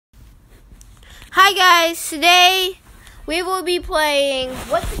Hi guys, today we will be playing,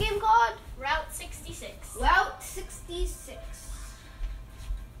 what's the game called? Route 66. Route 66.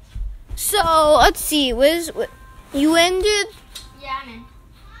 So, let's see, you ended? Yeah, I'm in.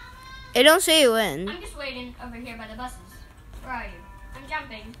 It don't say you in. I'm just waiting over here by the buses. Where are you? I'm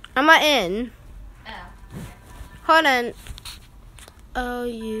jumping. I'm not in. Oh. Hold on. Oh.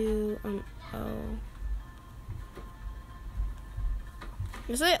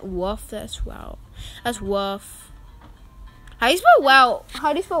 Is it woof? That's wow. That's woof. How do you spell wow?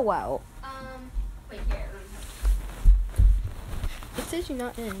 How do you spell wow? Wait, here. Let me help. It says you're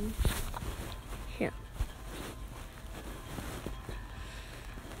not in. Here.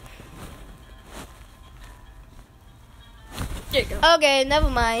 There you go. Okay, never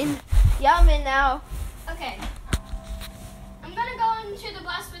mind. Yeah, I'm in now. Okay. I'm gonna go into the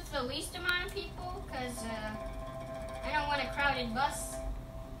bus with the least amount of people, because I don't want a crowded bus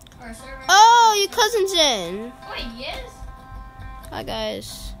or a server. Oh, your cousin's in. Oh, wait, he is? Hi,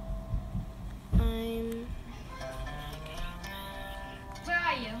 guys. Where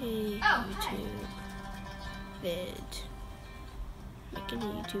are you? Hey, Oh, YouTube vid. Making a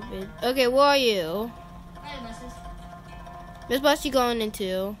YouTube vid. Okay, where are you? Where are the buses? Which bus you going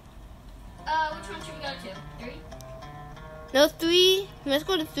into? Which one should we go to? 3? No, 3. Let's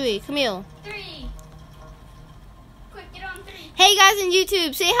go to 3. Camille. 3. Quick, get on 3. Hey, guys on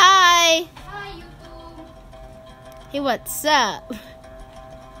YouTube. Say hi. Hi, YouTube. Hey, what's up?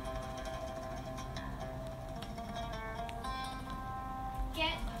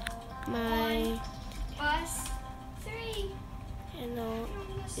 Get My bus 3. channel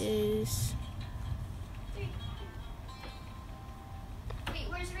is... Wait,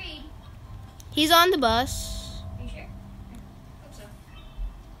 where's Reed? He's on the bus. Are you sure? Hope so.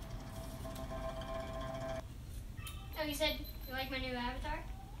 Oh, you said you like my new avatar?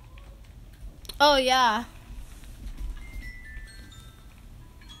 Oh, yeah.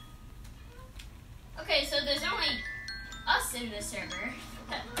 Okay, so there's only us in this server.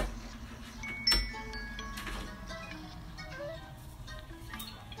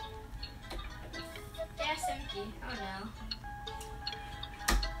 That's empty. Oh no.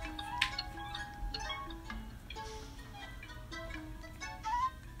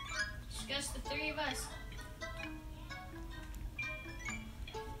 Just the 3 of us.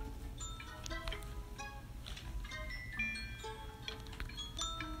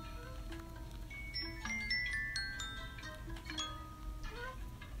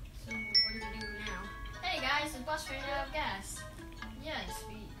 So what do we do now? Hey guys, the bus ran out of gas. Yes,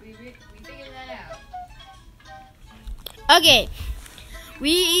 we figured that out. Okay.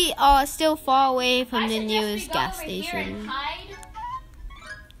 We are still far away from I the suggest we nearest go gas over here and station. hide,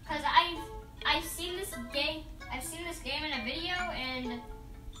 'cause I've seen this game. I've seen this game in a video, and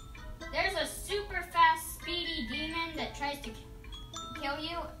there's a super fast, speedy demon that tries to kill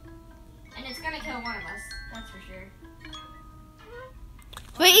you, and it's gonna kill one of us. That's for sure.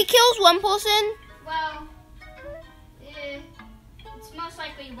 Wait, he kills one person? Well, it's most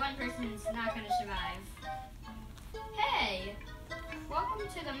likely one person's not gonna survive. Hey, welcome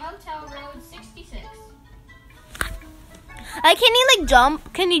to the Motel Road 66. Can he like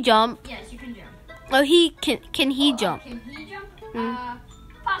jump? Can he jump? Yes, you can jump. Oh, he can he jump? Can he jump? Mm.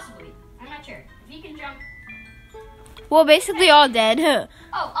 Possibly. I'm not sure. If he can jump. Well, basically all dead.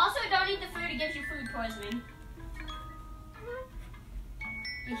 Oh, also don't eat the food. It gives you food poisoning.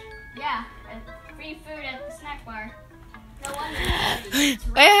 Yeah, free food at the snack bar. No wonder. It's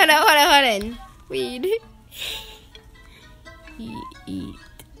Wait, hold on. Weed. Eat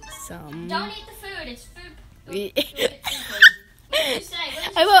some. Don't eat the food. It's food. Weed. It's food poisoning. What did you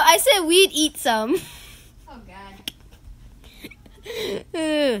say? I said we'd eat some. Oh God.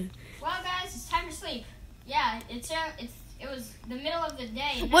 Well, guys, it's time to sleep. Yeah, it was the middle of the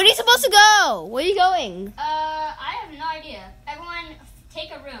day. and Where are you supposed to go? Where are you going? I have no idea. Everyone, take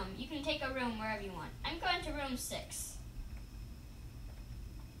a room. You can take a room wherever you want. I'm going to room 6.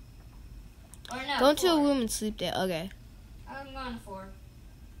 Or no, Go into 4. a room and sleep there. Okay. I'm going to 4.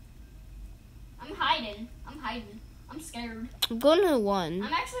 I'm hiding. I'm scared. I'm going to 1.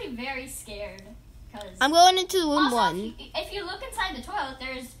 I'm actually very scared. Cause I'm going into room also, 1. If you look inside the toilet,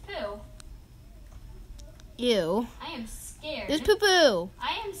 there's poo. Ew. I am scared. There's poo-poo.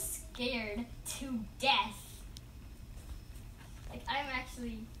 I am scared to death. Like, I'm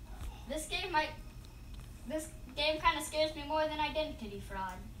actually... This game kind of scares me more than Identity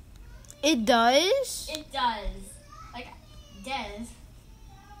Fraud. It does? It does. Like, does.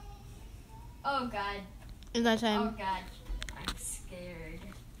 Oh, God. It's that Oh, time. God. I'm scared.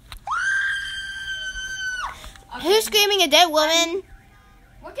 Who's screaming a dead woman?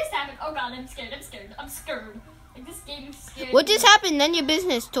 What just happened? happened? Oh god, I'm scared. Like, this game is scary. What just happened? None of your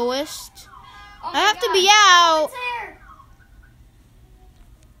business, tourist. Oh I have to God. be out. What's there?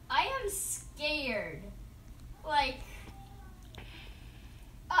 I am scared. Like,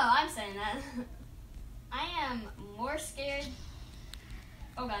 oh, I'm saying that. I am more scared.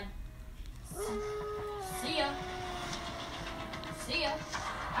 Oh god. See ya.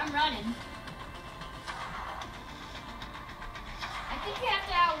 I'm running. I think you have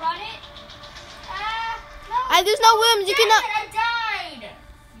to outrun it. No. There's no rooms. You cannot. I died.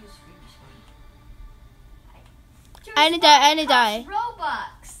 You scream. I didn't die. I didn't die.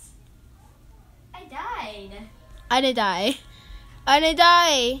 Robux. I died. I didn't die. I didn't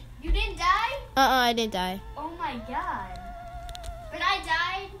die. You didn't die? I didn't die. Oh my god. But I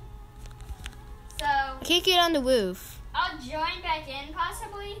died. So I can't get on the roof. I'll join back in,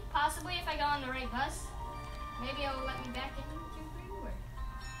 possibly if I go on the right bus. Maybe it'll let me back into Freework.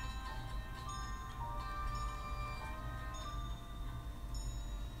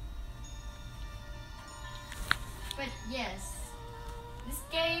 But yes, this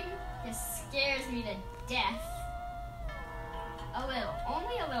game just scares me to death. A little,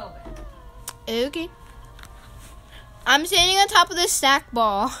 only a little bit. Okay. I'm standing on top of this snack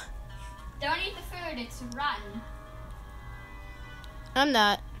ball. Don't eat the food, it's rotten. I'm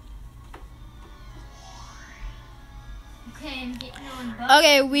not. Okay, I'm getting on bus.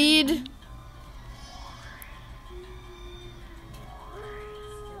 Okay, weed.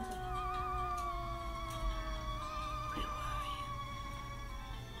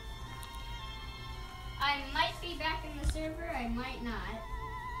 I might be back in the server, I might not.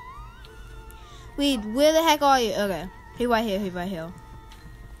 Weed, where the heck are you? Okay. He's right here.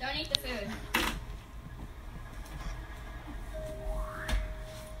 Don't eat the food.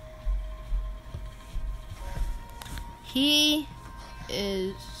 He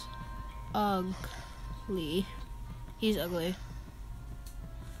is ugly. He's ugly.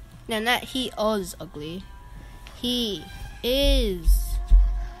 No, not he is ugly. He is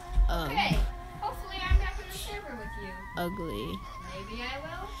Okay, hopefully I'm back in the server with you. ugly. Maybe I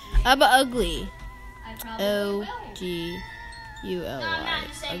will. How about ugly? I probably O will. G U L No, I'm not Y.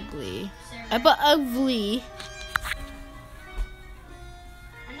 the same Ugly. server. How about ugly?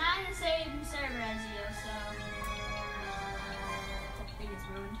 I'm not in the same server as you, so I think it's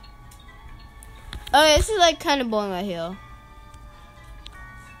ruined. Okay, this is like kind of boring right here.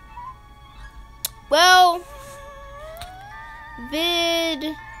 Well,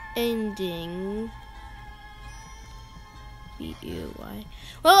 vid ending. B-U-Y.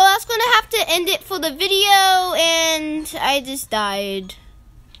 Well, that's gonna have to end it for the video, and I just died.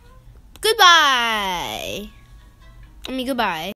 Goodbye. Goodbye.